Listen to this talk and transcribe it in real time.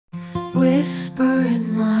Whisper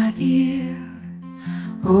in my ear,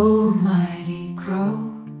 oh mighty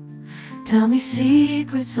crow, tell me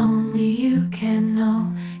secrets only you can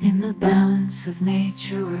know. In the balance of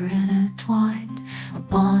nature we're intertwined, a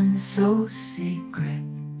bond so secret,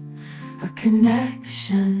 a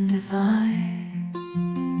connection divine.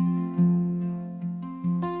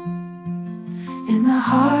 In the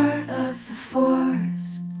heart of the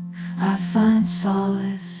forest I find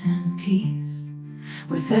solace and peace.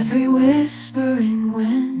 With every whispering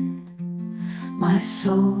wind my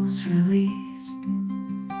soul's released,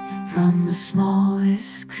 from the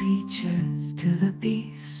smallest creatures to the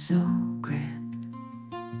beasts so grand.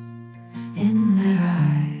 In their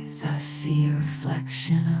eyes I see a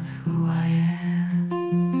reflection of who I am.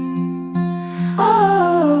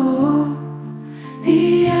 Oh,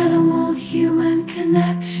 the animal-human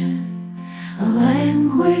connection, a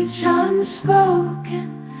language unspoken,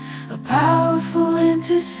 a powerful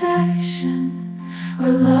intersection,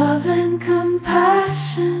 where love and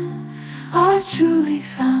compassion are truly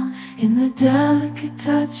found in the delicate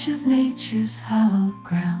touch of nature's hallowed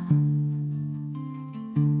ground.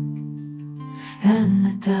 And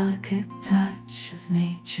the delicate touch of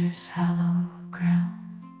nature's hallowed